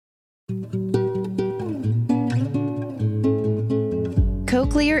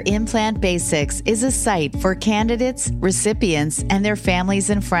Cochlear Implant Basics is a site for candidates, recipients, and their families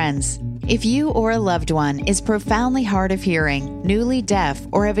and friends. If you or a loved one is profoundly hard of hearing, newly deaf,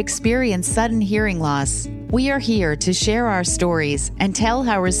 or have experienced sudden hearing loss, we are here to share our stories and tell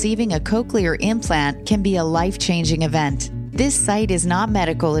how receiving a cochlear implant can be a life-changing event. This site is not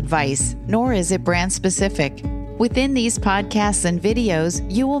medical advice, nor is it brand specific. Within these podcasts and videos,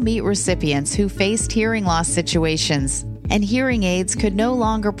 you will meet recipients who faced hearing loss situations, and hearing aids could no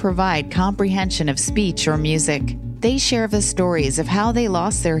longer provide comprehension of speech or music. They share the stories of how they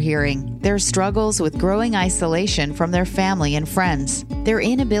lost their hearing, their struggles with growing isolation from their family and friends, their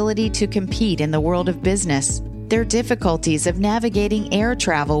inability to compete in the world of business, their difficulties of navigating air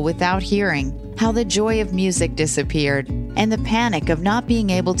travel without hearing, how the joy of music disappeared, and the panic of not being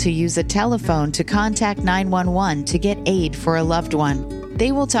able to use a telephone to contact 911 to get aid for a loved one.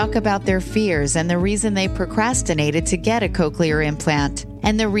 They will talk about their fears and the reason they procrastinated to get a cochlear implant,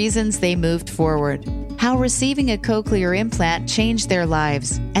 and the reasons they moved forward. How receiving a cochlear implant changed their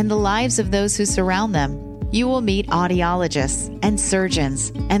lives and the lives of those who surround them. You will meet audiologists and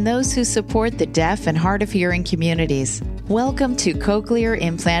surgeons and those who support the deaf and hard of hearing communities. Welcome to Cochlear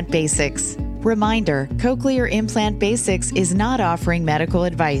Implant Basics. Reminder, Cochlear Implant Basics is not offering medical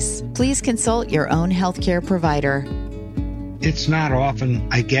advice. Please consult your own healthcare provider. It's not often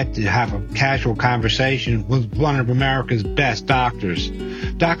I get to have a casual conversation with one of America's best doctors.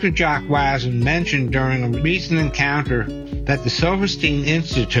 Dr. Jock Wazen mentioned during a recent encounter that the Silverstein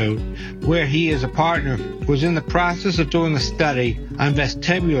Institute, where he is a partner, was in the process of doing a study on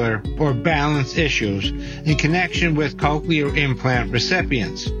vestibular or balance issues in connection with cochlear implant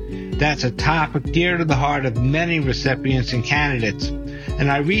recipients. That's a topic dear to the heart of many recipients and candidates,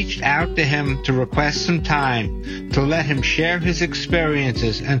 and I reached out to him to request some time to let him share his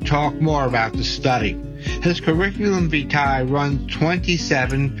experiences and talk more about the study. His curriculum vitae runs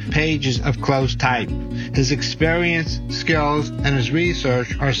 27 pages of close type. His experience, skills, and his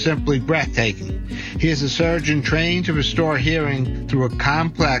research are simply breathtaking. He is a surgeon trained to restore hearing through a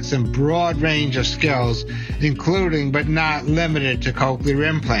complex and broad range of skills, including but not limited to cochlear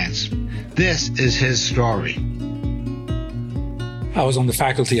implants. This is his story. I was on the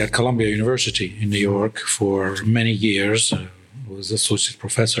faculty at Columbia University in New York for many years. I was associate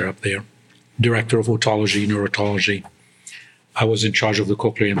professor up there, director of otology, neurotology. I was in charge of the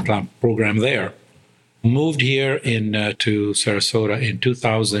cochlear implant program there. Moved here to Sarasota in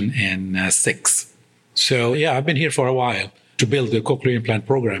 2006. So yeah, I've been here for a while to build the cochlear implant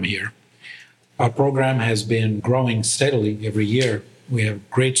program here. Our program has been growing steadily every year. We have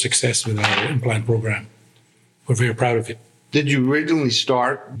great success with our implant program. We're very proud of it. Did you originally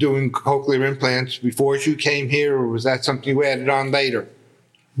start doing cochlear implants before you came here, or was that something you added on later?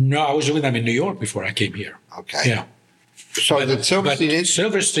 No, I was doing them in New York before I came here. Okay. Yeah. So the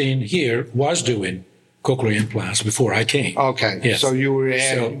Silverstein here was doing cochlear implants before I came. Okay. Yes. So you were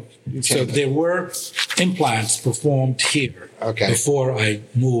adding. So there were implants performed here before I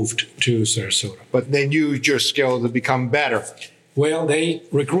moved to Sarasota. But they used your skill to become better. Well, they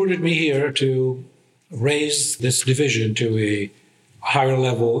recruited me here to raise this division to a higher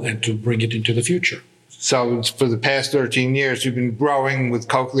level and to bring it into the future. So for the past 13 years, you've been growing with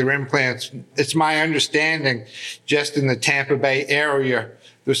cochlear implants. It's my understanding, just in the Tampa Bay area,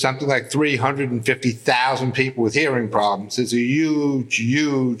 there's something like 350,000 people with hearing problems. It's a huge,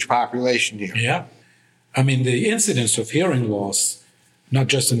 huge population here. Yeah. I mean, the incidence of hearing loss, not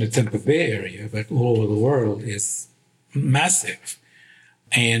just in the Tampa Bay area, but all over the world, is massive.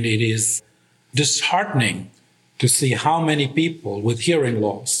 And it is disheartening to see how many people with hearing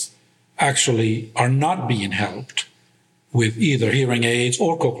loss actually are not being helped with either hearing aids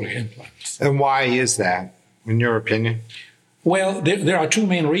or cochlear implants. And why is that, in your opinion? Well, there are two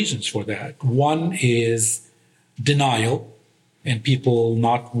main reasons for that. One is denial, and people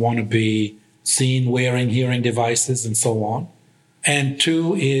not want to be seen wearing hearing devices and so on. And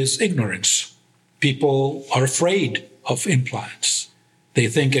two is ignorance. People are afraid of implants. They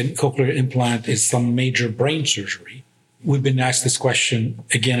think a cochlear implant is some major brain surgery. We've been asked this question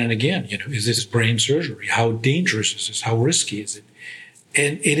again and again. Is this brain surgery? How dangerous is this? How risky is it?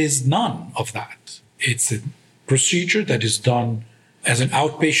 And it is none of that. It's a procedure that is done as an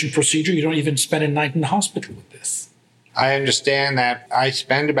outpatient procedure. You don't even spend a night in the hospital with this. I understand that. I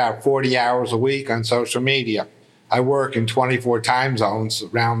spend about 40 hours a week on social media. I work in 24 time zones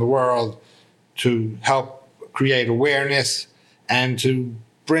around the world to help create awareness and to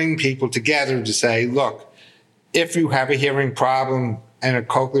bring people together to say, look, if you have a hearing problem and a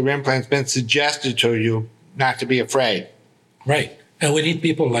cochlear implant's been suggested to you, not to be afraid. Right. And we need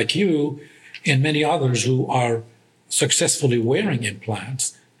people like you and many others who are successfully wearing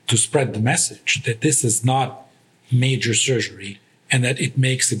implants to spread the message that this is not major surgery and that it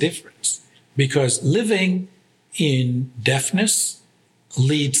makes a difference. Because living in deafness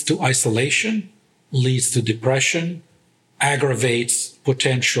leads to isolation, leads to depression, aggravates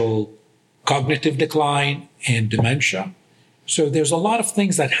potential cognitive decline and dementia. So there's a lot of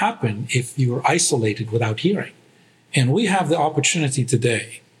things that happen if you're isolated without hearing. And we have the opportunity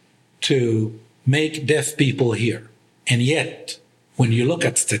today to make deaf people hear. And yet, when you look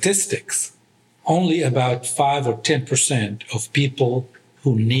at statistics, only about 5 or 10% of people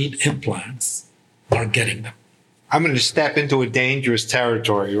who need implants are getting them. I'm going to step into a dangerous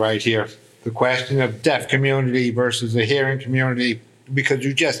territory right here. The question of deaf community versus the hearing community, because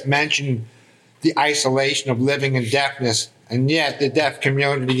you just mentioned the isolation of living in deafness, and yet the deaf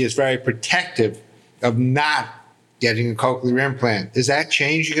community is very protective of not getting a cochlear implant. Is that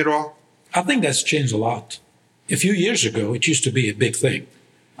changing at all? I think that's changed a lot. A few years ago, it used to be a big thing.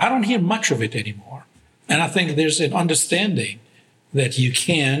 I don't hear much of it anymore. And I think there's an understanding that you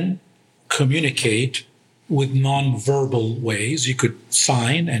can communicate with non-verbal ways. You could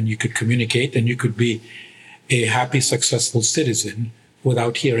sign and you could communicate and you could be a happy, successful citizen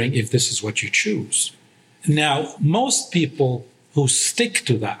without hearing if this is what you choose. Now, most people who stick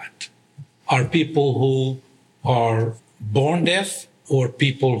to that are people who are born deaf or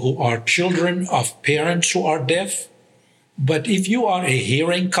people who are children of parents who are deaf. But if you are a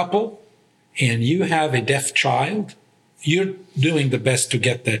hearing couple and you have a deaf child, you're doing the best to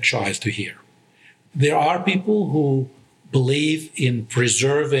get that child to hear. There are people who believe in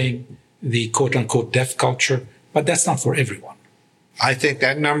preserving the quote-unquote deaf culture, but that's not for everyone. I think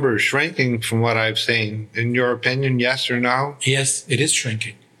that number is shrinking from what I've seen. In your opinion, yes or no? Yes, it is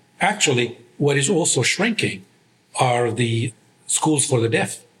shrinking. Actually, what is also shrinking are the schools for the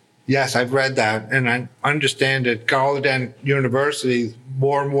deaf. Yes, I've read that. And I understand at Gallaudet University,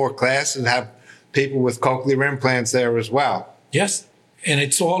 more and more classes have people with cochlear implants there as well. Yes. And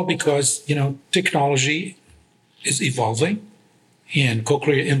it's all because, technology is evolving and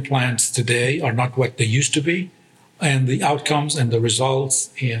cochlear implants today are not what they used to be. And the outcomes and the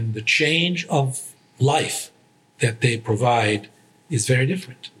results and the change of life that they provide is very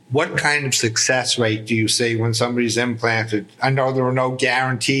different. What kind of success rate do you see when somebody's implanted? I know there are no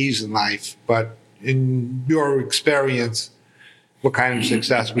guarantees in life, but in your experience, what kind of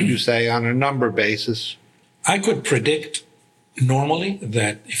success would you say on a number basis? I could predict normally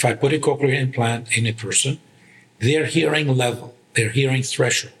that if I put a cochlear implant in a person, their hearing level, their hearing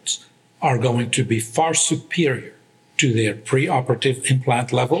thresholds are going to be far superior to their preoperative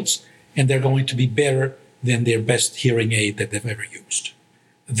implant levels, and they're going to be better than their best hearing aid that they've ever used.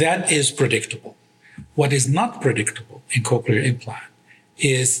 That is predictable. What is not predictable in cochlear implant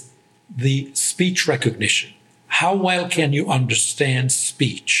is the speech recognition. How well can you understand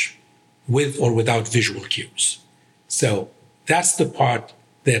speech with or without visual cues? So that's the part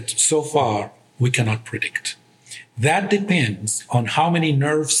that so far we cannot predict. That depends on how many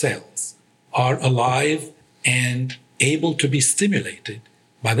nerve cells are alive and able to be stimulated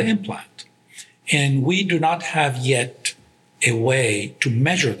by the implant. And we do not have yet a way to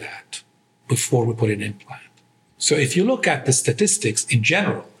measure that before we put an implant. So if you look at the statistics in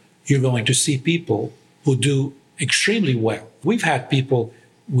general, you're going to see people who do extremely well. We've had people,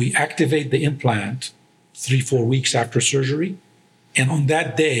 we activate the implant 3-4 weeks after surgery, and on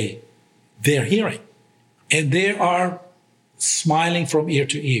that day, they're hearing. And they are smiling from ear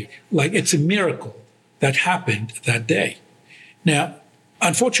to ear. Like it's a miracle that happened that day. Now,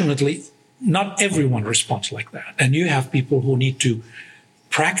 unfortunately, not everyone responds like that. And you have people who need to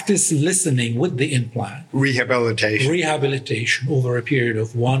practice listening with the implant. Rehabilitation over a period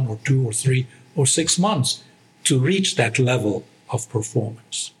of 1 or 2 or 3 or 6 months to reach that level of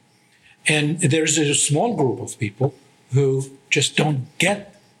performance. And there's a small group of people who just don't get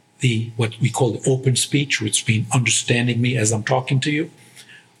what we call the open speech, which means understanding me as I'm talking to you.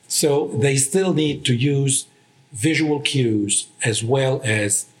 So they still need to use visual cues as well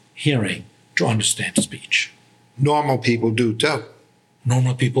as hearing to understand speech. Normal people do too.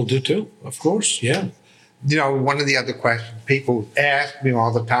 Normal people do too, of course, yeah. One of the other questions people ask me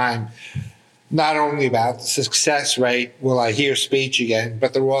all the time, not only about the success rate, will I hear speech again,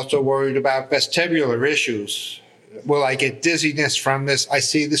 but they're also worried about vestibular issues. Will I get dizziness from this? I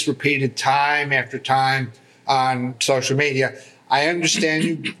see this repeated time after time on social media. I understand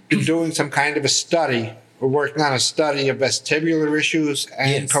you've been doing some kind of a study. We're working on a study of vestibular issues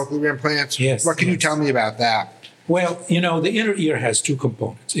and cochlear implants. Yes. What can you tell me about that? Well, the inner ear has 2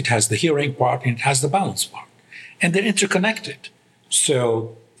 components. It has the hearing part and it has the balance part. And they're interconnected.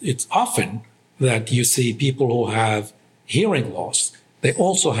 So it's often that you see people who have hearing loss, they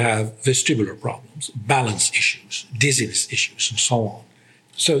also have vestibular problems, balance issues, dizziness issues, and so on.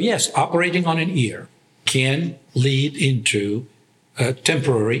 So yes, operating on an ear can lead into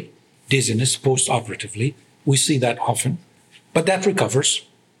temporary dizziness post-operatively. We see that often, but that recovers.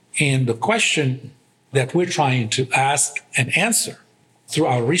 And the question that we're trying to ask and answer through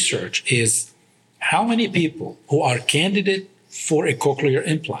our research is how many people who are candidate for a cochlear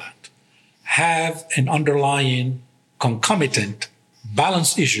implant have an underlying concomitant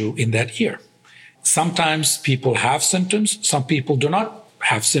balance issue in that ear. Sometimes people have symptoms, some people do not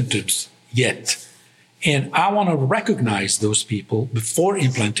have symptoms yet. And I want to recognize those people before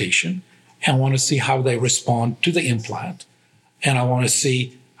implantation, and I want to see how they respond to the implant. And I want to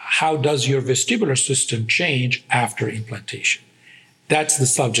see how does your vestibular system change after implantation. That's the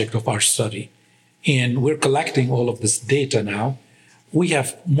subject of our study. And we're collecting all of this data now. We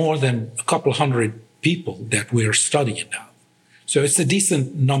have more than a couple hundred people that we're studying now. So it's a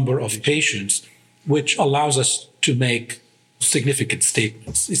decent number of patients, which allows us to make significant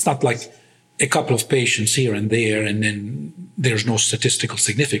statements. It's not like a couple of patients here and there, and then there's no statistical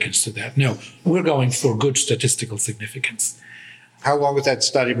significance to that. No, we're going for good statistical significance. How long has that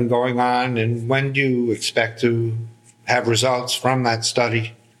study been going on, and when do you expect to have results from that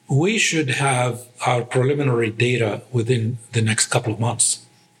study? We should have our preliminary data within the next couple of months.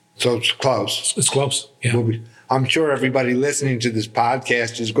 So it's close. It's close, yeah. I'm sure everybody listening to this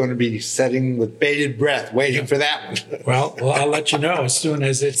podcast is going to be sitting with bated breath, waiting for that one. Well, I'll let you know as soon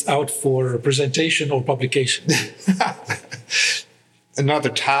as it's out for presentation or publication. Another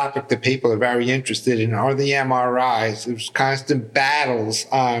topic that people are very interested in are the MRIs. There's constant battles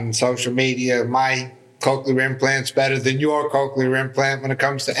on social media. My cochlear implant's better than your cochlear implant when it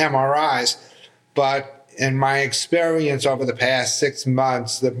comes to MRIs. But in my experience over the past 6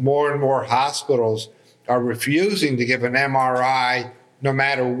 months, that more and more hospitals are refusing to give an MRI no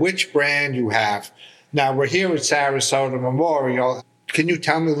matter which brand you have. Now, we're here at Sarasota Memorial. Can you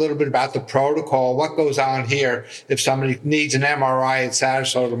tell me a little bit about the protocol? What goes on here if somebody needs an MRI at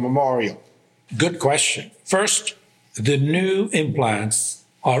Sarasota Memorial? Good question. First, the new implants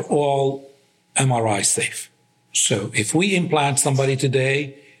are all MRI safe. So if we implant somebody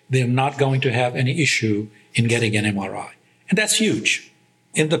today, they're not going to have any issue in getting an MRI. And that's huge.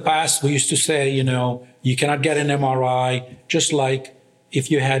 In the past, we used to say, you cannot get an MRI, just like if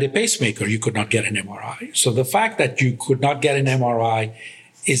you had a pacemaker, you could not get an MRI. So the fact that you could not get an MRI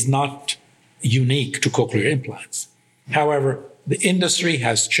is not unique to cochlear implants. However, the industry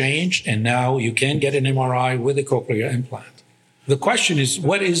has changed, and now you can get an MRI with a cochlear implant. The question is,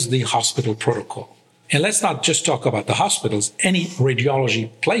 what is the hospital protocol? And let's not just talk about the hospitals, any radiology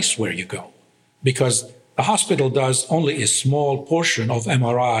place where you go, because the hospital does only a small portion of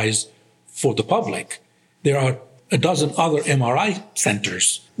MRIs for the public. There are a dozen other MRI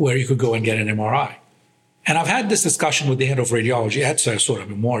centers where you could go and get an MRI. And I've had this discussion with the head of radiology at Sarasota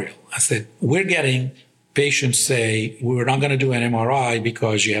Memorial. I said, we're getting patients say, we're not going to do an MRI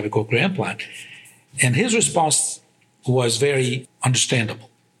because you have a cochlear implant. And his response was very understandable.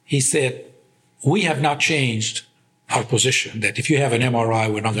 He said, we have not changed our position that if you have an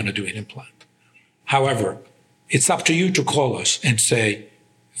MRI, we're not going to do an implant. However, it's up to you to call us and say,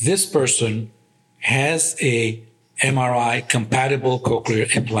 this person has a MRI compatible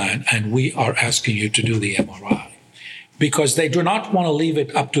cochlear implant, and we are asking you to do the MRI. Because they do not want to leave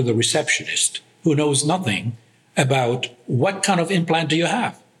it up to the receptionist who knows nothing about what kind of implant do you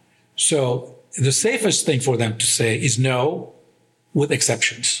have. So the safest thing for them to say is no, with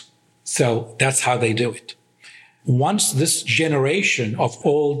exceptions. So that's how they do it. Once this generation of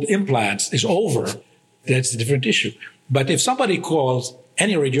old implants is over, that's a different issue. But if somebody calls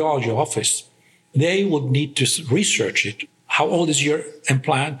any radiology office, they would need to research it. How old is your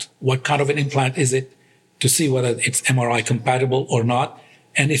implant? What kind of an implant is it? To see whether it's MRI compatible or not.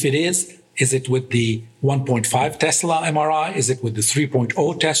 And if it is it with the 1.5 Tesla MRI? Is it with the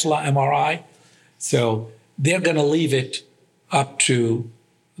 3.0 Tesla MRI? So they're going to leave it up to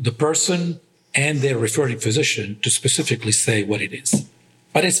the person and their referring physician to specifically say what it is.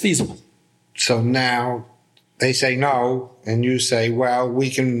 But it's feasible. So now they say no, and you say, well, we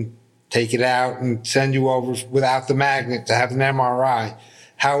can take it out and send you over without the magnet to have an MRI.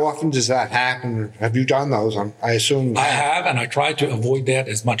 How often does that happen? Have you done those? I assume. I have, and I try to avoid that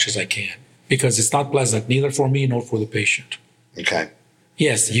as much as I can because it's not pleasant, neither for me nor for the patient. Okay.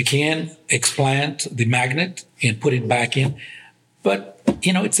 Yes, you can explant the magnet and put it back in, but,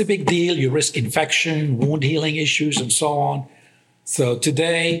 it's a big deal. You risk infection, wound healing issues, and so on. So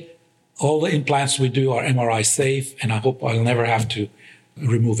today, all the implants we do are MRI safe, and I hope I'll never have to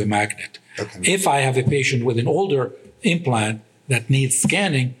remove a magnet. Okay. If I have a patient with an older implant that needs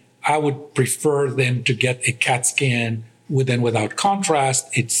scanning, I would prefer them to get a CAT scan with and without contrast.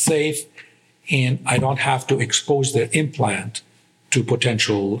 It's safe, and I don't have to expose their implant to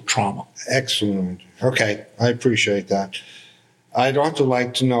potential trauma. Excellent. Okay, I appreciate that. I'd also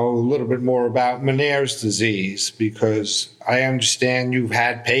like to know a little bit more about Meniere's disease, because I understand you've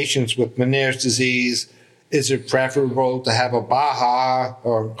had patients with Meniere's disease. Is it preferable to have a Baha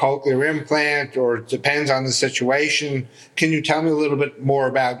or cochlear implant, or it depends on the situation? Can you tell me a little bit more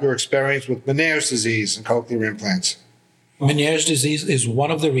about your experience with Meniere's disease and cochlear implants? Meniere's disease is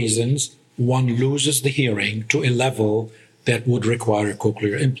one of the reasons one loses the hearing to a level that would require a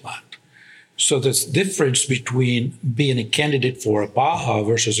cochlear implant. So this difference between being a candidate for a Baha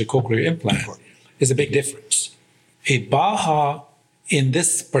versus a cochlear implant is a big difference. A Baha in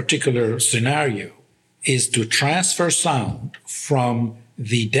this particular scenario is to transfer sound from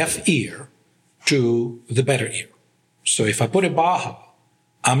the deaf ear to the better ear. So if I put a Baha,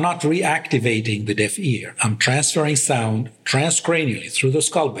 I'm not reactivating the deaf ear. I'm transferring sound transcranially through the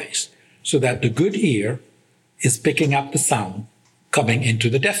skull base so that the good ear is picking up the sound coming into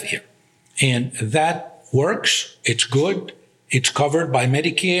the deaf ear. And that works. It's good. It's covered by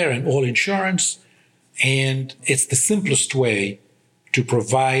Medicare and all insurance. And it's the simplest way to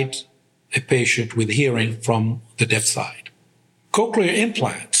provide a patient with hearing from the deaf side. Cochlear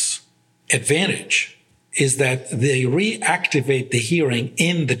implants' advantage is that they reactivate the hearing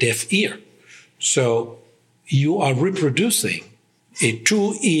in the deaf ear. So you are reproducing a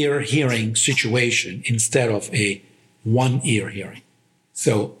two-ear hearing situation instead of a one-ear hearing.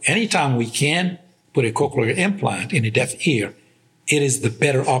 So anytime we can put a cochlear implant in a deaf ear, it is the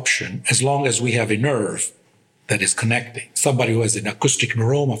better option as long as we have a nerve that is connecting. Somebody who has an acoustic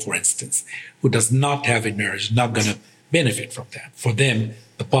neuroma, for instance, who does not have a nerve is not going to benefit from that. For them,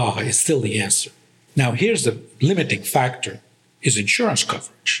 the Baha is still the answer. Now, here's the limiting factor is insurance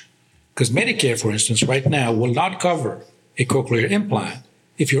coverage. Because Medicare, for instance, right now will not cover a cochlear implant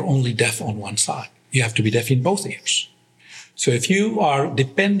if you're only deaf on one side. You have to be deaf in both ears. So if you are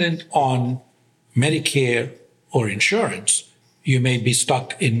dependent on Medicare or insurance, you may be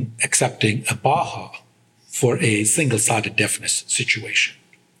stuck in accepting a Baha for a single-sided deafness situation.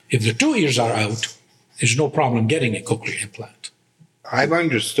 If the two ears are out, there's no problem getting a cochlear implant. I've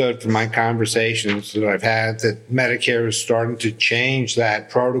understood from my conversations that I've had that Medicare is starting to change that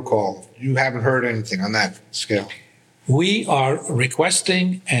protocol. You haven't heard anything on that scale? We are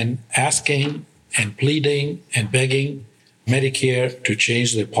requesting and asking and pleading and begging Medicare to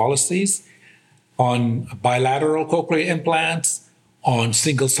change their policies on bilateral cochlear implants, on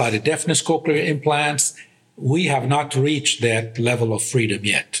single-sided deafness cochlear implants. We have not reached that level of freedom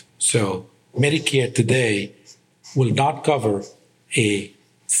yet. So Medicare today will not cover a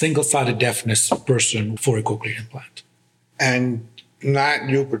single-sided deafness person for a cochlear implant. And not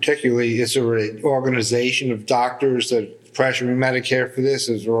you particularly, is there an organization of doctors that are pressuring Medicare for this?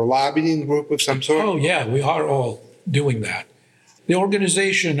 Is there a lobbying group of some sort? Oh, yeah, we are all doing that. The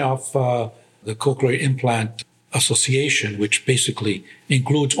organization of the Cochlear Implant Association, which basically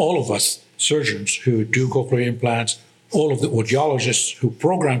includes all of us surgeons who do cochlear implants, all of the audiologists who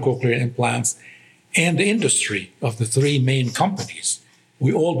program cochlear implants, and the industry of the three main companies.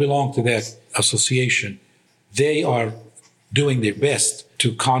 We all belong to that association. They are doing their best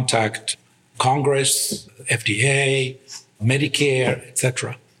to contact Congress, FDA, Medicare,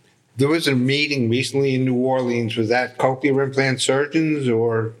 etc. There was a meeting recently in New Orleans. Was that cochlear implant surgeons,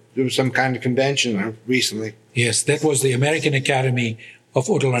 or there was some kind of convention recently? Yes, that was the American Academy of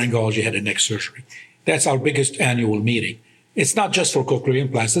Otolaryngology Head and Neck Surgery. That's our biggest annual meeting. It's not just for cochlear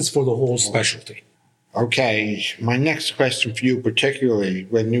implants, it's for the whole specialty. Okay, my next question for you particularly,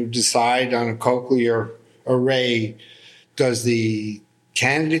 when you decide on a cochlear array, does the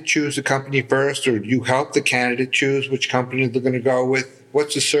candidate choose the company first, or do you help the candidate choose which company they're going to go with?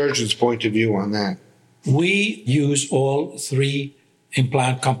 What's the surgeon's point of view on that? We use all three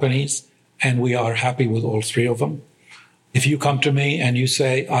implant companies, and we are happy with all three of them. If you come to me and you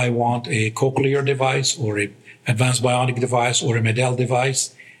say, I want a cochlear device or an advanced bionic device or a Medel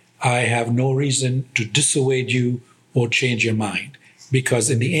device, I have no reason to dissuade you or change your mind, because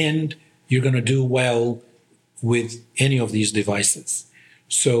in the end, you're going to do well with any of these devices.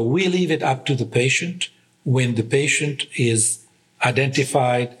 So we leave it up to the patient. When the patient is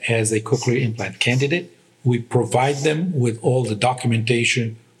identified as a cochlear implant candidate, we provide them with all the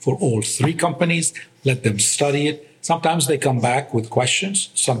documentation for all three companies, let them study it. Sometimes they come back with questions.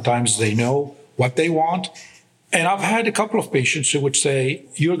 Sometimes they know what they want. And I've had a couple of patients who would say,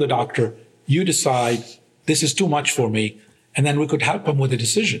 you're the doctor, you decide, this is too much for me. And then we could help them with a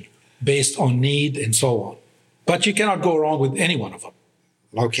decision based on need and so on. But you cannot go wrong with any one of them.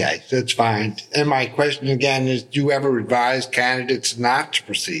 Okay, that's fine. And my question again is, do you ever advise candidates not to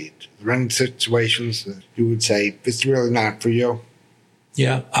proceed? Are there any situations that you would say, it's really not for you?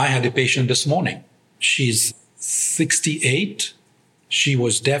 Yeah, I had a patient this morning. She's 68. She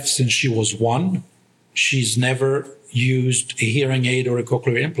was deaf since she was 1. She's never used a hearing aid or a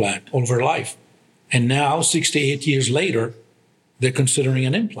cochlear implant all of her life. And now, 68 years later, they're considering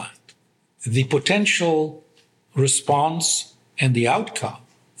an implant. The potential response and the outcome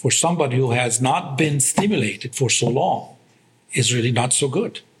for somebody who has not been stimulated for so long is really not so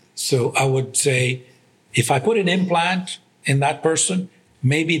good. So I would say, if I put an implant in that person,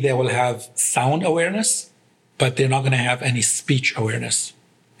 maybe they will have sound awareness, but they're not going to have any speech awareness.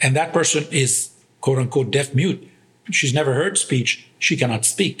 And that person is, quote unquote, deaf mute. She's never heard speech. She cannot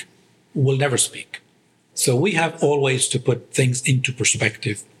speak, will never speak. So we have always to put things into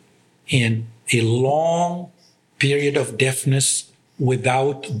perspective. And a long period of deafness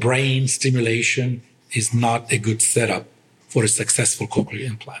without brain stimulation is not a good setup for a successful cochlear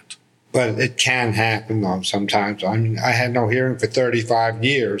implant. But it can happen, though, sometimes. I mean, I had no hearing for 35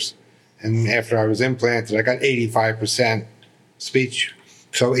 years, and after I was implanted, I got 85% speech.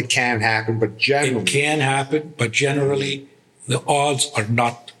 So it can happen, but generally... It can happen, but generally, the odds are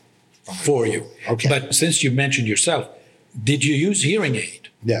not for you. Okay. But since you mentioned yourself, did you use hearing aid?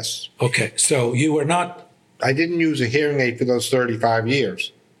 Yes. Okay, so you were not... I didn't use a hearing aid for those 35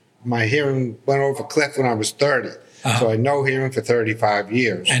 years. My hearing went over a cliff when I was 30. So I had no hearing for 35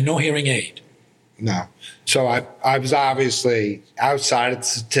 years. And no hearing aid? No. So I was obviously outside of the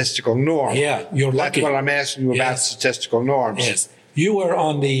statistical norm. Yeah, you're lucky. That's what I'm asking you about, statistical norms. Yes. You were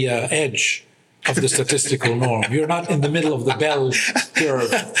on the edge of the statistical norm. You're not in the middle of the bell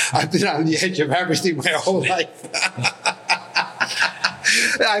curve. I've been on the edge of everything my whole life.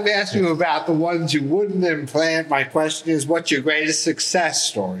 I've asked you about the ones you wouldn't implant. My question is, what's your greatest success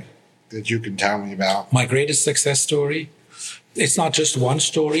story that you can tell me about? My greatest success story, it's not just one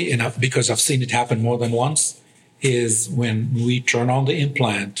story, and because I've seen it happen more than once, is when we turn on the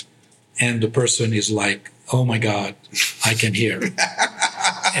implant and the person is like, oh my God, I can hear.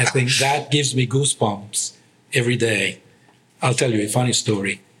 I think that gives me goosebumps every day. I'll tell you a funny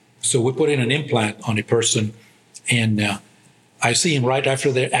story. So we put in an implant on a person, and I see him right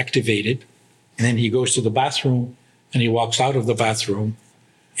after they're activated, and then he goes to the bathroom, and he walks out of the bathroom,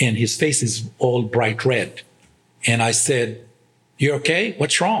 and his face is all bright red. And I said, you okay?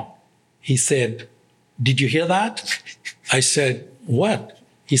 What's wrong? He said, did you hear that? I said, what?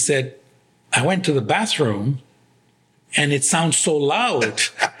 He said, I went to the bathroom, and it sounds so loud.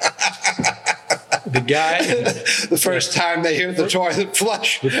 The guy... The first time they hear the toilet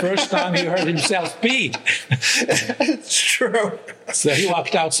flush. The first time he heard himself pee. It's true. So he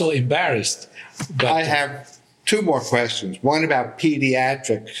walked out so embarrassed. But I have 2 more questions. One about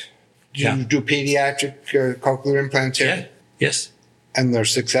pediatric. Do you do pediatric cochlear implants here? Yeah. Yes. And they're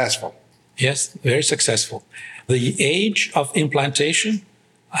successful? Yes, very successful. The age of implantation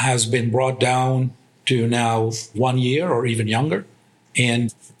has been brought down to now 1 year or even younger.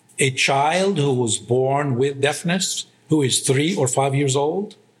 And a child who was born with deafness, who is 3 or 5 years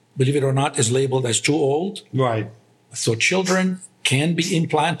old, believe it or not, is labeled as too old. Right. So children can be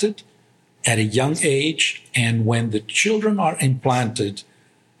implanted at a young age. And when the children are implanted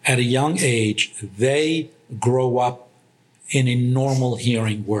at a young age, they grow up in a normal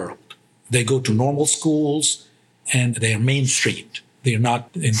hearing world. They go to normal schools and they are mainstreamed. They're not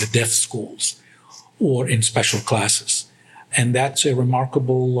in the deaf schools or in special classes. And that's a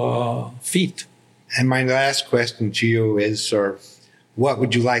remarkable feat. And my last question to you is, sir, what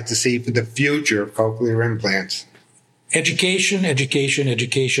would you like to see for the future of cochlear implants? Education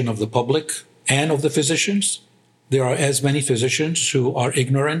of the public and of the physicians. There are as many physicians who are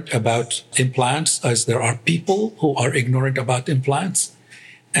ignorant about implants as there are people who are ignorant about implants.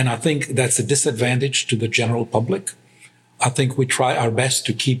 And I think that's a disadvantage to the general public. I think we try our best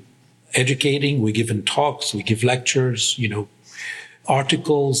to keep educating. We give in talks, we give lectures,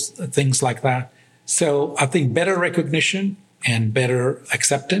 articles, things like that. So I think better recognition and better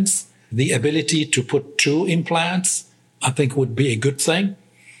acceptance, the ability to put 2 implants, I think would be a good thing.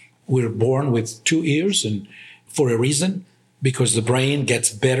 We're born with 2 ears, and for a reason, because the brain gets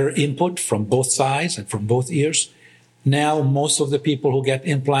better input from both sides and from both ears. Now, most of the people who get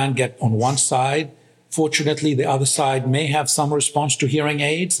implant get on one side. Fortunately, the other side may have some response to hearing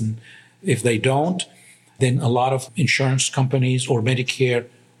aids, and if they don't, then a lot of insurance companies or Medicare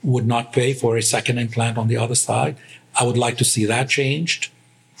would not pay for a second implant on the other side. I would like to see that changed.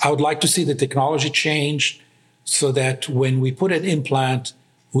 I would like to see the technology changed so that when we put an implant,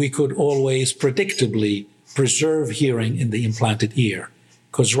 we could always predictably preserve hearing in the implanted ear.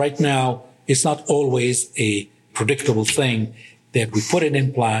 Because right now, it's not always a predictable thing that we put an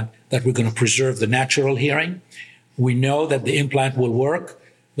implant that we're going to preserve the natural hearing. We know that the implant will work.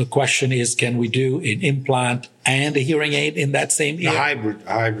 The question is, can we do an implant and a hearing aid in that same ear?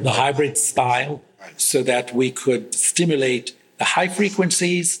 The hybrid style, so that we could stimulate the high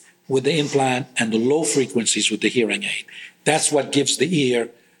frequencies with the implant and the low frequencies with the hearing aid. That's what gives the ear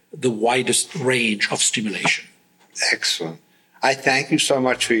the widest range of stimulation. Excellent. I thank you so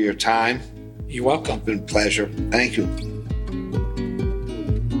much for your time. You're welcome. It's been a pleasure. Thank you.